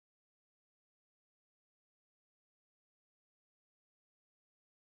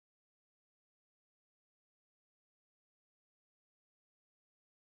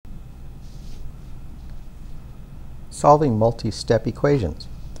solving multi-step equations?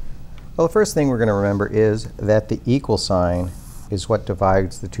 Well, the first thing we're going to remember is that the equal sign is what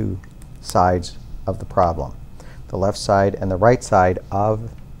divides the two sides of the problem, the left side and the right side of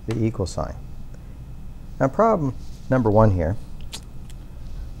the equal sign. Now, problem number 1 here,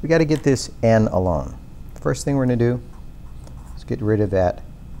 we got to get this n alone. The first thing we're going to do is get rid of that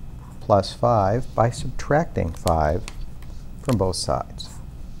plus 5 by subtracting 5 from both sides.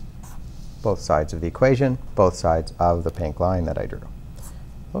 Both sides of the equation, both sides of the pink line that I drew.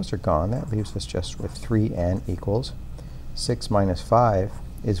 Those are gone. That leaves us just with 3n equals 6 minus 5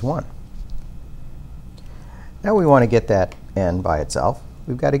 is 1. Now we want to get that n by itself.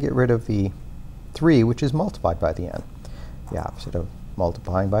 We've got to get rid of the 3, which is multiplied by the n. The opposite of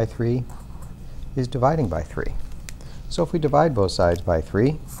multiplying by 3 is dividing by 3. So if we divide both sides by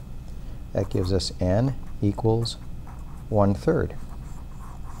 3, that gives us n equals 1/3.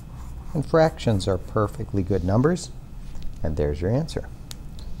 And fractions are perfectly good numbers, and there's your answer.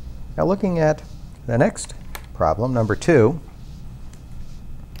 Now looking at the next problem, number 2,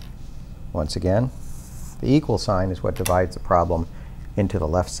 once again, the equal sign is what divides the problem into the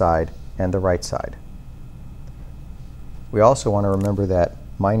left side and the right side. We also want to remember that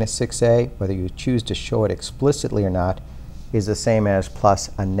minus 6a, whether you choose to show it explicitly or not, is the same as plus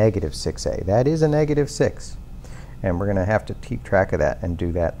a negative 6a. That is a negative 6. And we're going to have to keep track of that and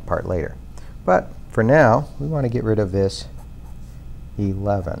do that part later. But for now, we want to get rid of this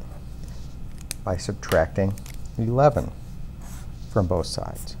 11 by subtracting 11 from both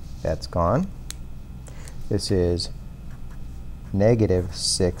sides. That's gone. This is negative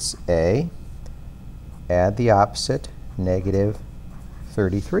 6a. Add the opposite, negative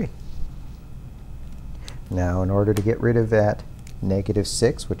 33. Now, in order to get rid of that negative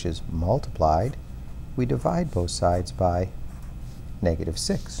 6, which is multiplied, we divide both sides by negative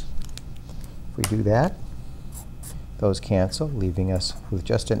 6. If we do that, those cancel, leaving us with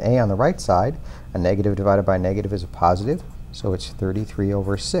just an a on the right side. A negative divided by negative is a positive, so it's 33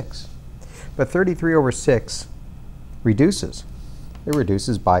 over 6. But 33 over 6 reduces. It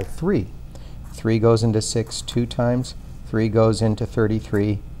reduces by 3. 3 goes into 6 2 times. 3 goes into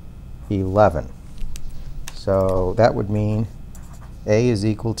 33 11. So that would mean a is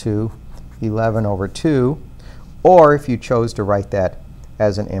equal to 11 over 2. Or if you chose to write that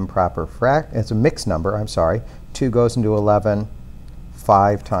as an improper as a mixed number, 2 goes into 11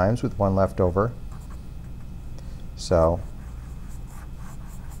 5 times with 1 left over. So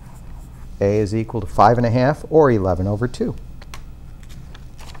a is equal to 5½ or 11 over 2.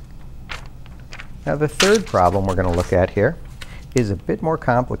 Now the third problem we're going to look at here is a bit more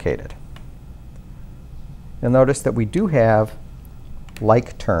complicated. You'll notice that we do have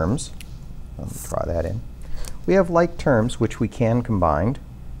like terms. Let me draw that in. We have like terms which we can combine,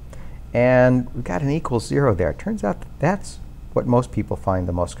 and we've got an equals 0 there. It turns out that's what most people find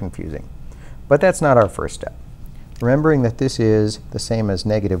the most confusing. But that's not our first step. Remembering that this is the same as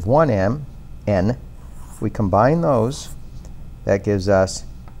negative 1n, we combine those. That gives us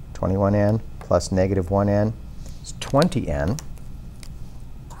 21n plus negative 1n is 20n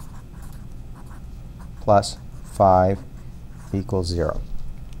plus 5 equals 0.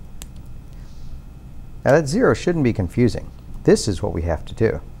 Now that 0 shouldn't be confusing. This is what we have to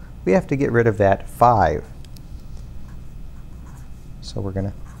do. We have to get rid of that 5. So we're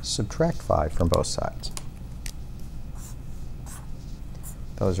going to subtract 5 from both sides.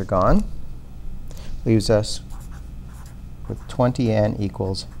 Those are gone. Leaves us with 20n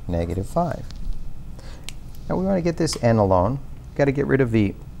equals negative 5. Now we want to get this n alone. We've got to get rid of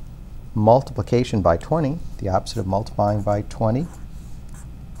the multiplication by 20. The opposite of multiplying by 20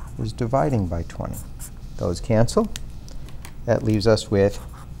 is dividing by 20. Those cancel. That leaves us with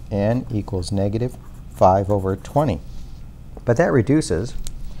n equals negative 5 over 20. But that reduces.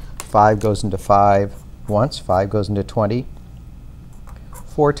 5 goes into 5 once. 5 goes into 20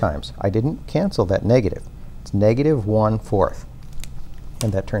 4 times. I didn't cancel that negative. It's negative 1/4.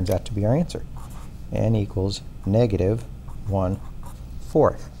 And that turns out to be our answer. N equals negative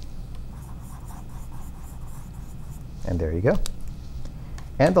 1/4. And there you go.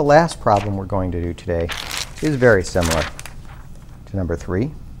 And the last problem we're going to do today is very similar to number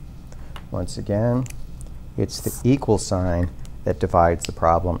 3. Once again, it's the equal sign that divides the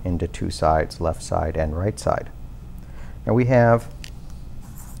problem into two sides, left side and right side. Now we have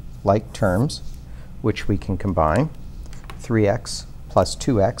like terms, which we can combine. 3x plus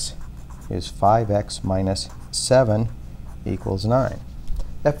 2x is 5x minus 7 equals 9.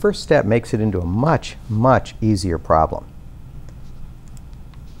 That first step makes it into a much, much easier problem.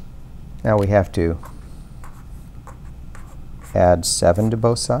 Now we have to add 7 to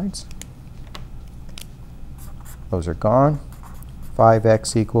both sides. Those are gone.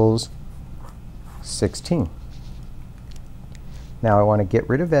 5x equals 16. Now I want to get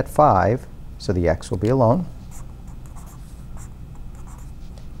rid of that 5, so the x will be alone.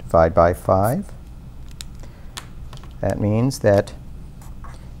 Divide by 5. That means that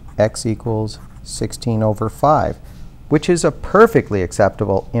x equals 16 over 5, which is a perfectly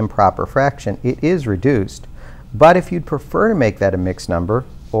acceptable improper fraction. It is reduced, but if you'd prefer to make that a mixed number,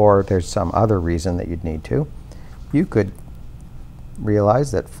 or there's some other reason that you'd need to, you could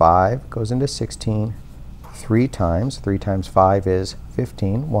realize that 5 goes into 16 3 times. 3 times 5 is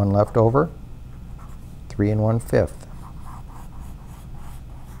 15. 1 left over. 3 1/5.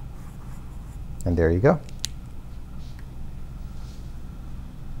 And there you go.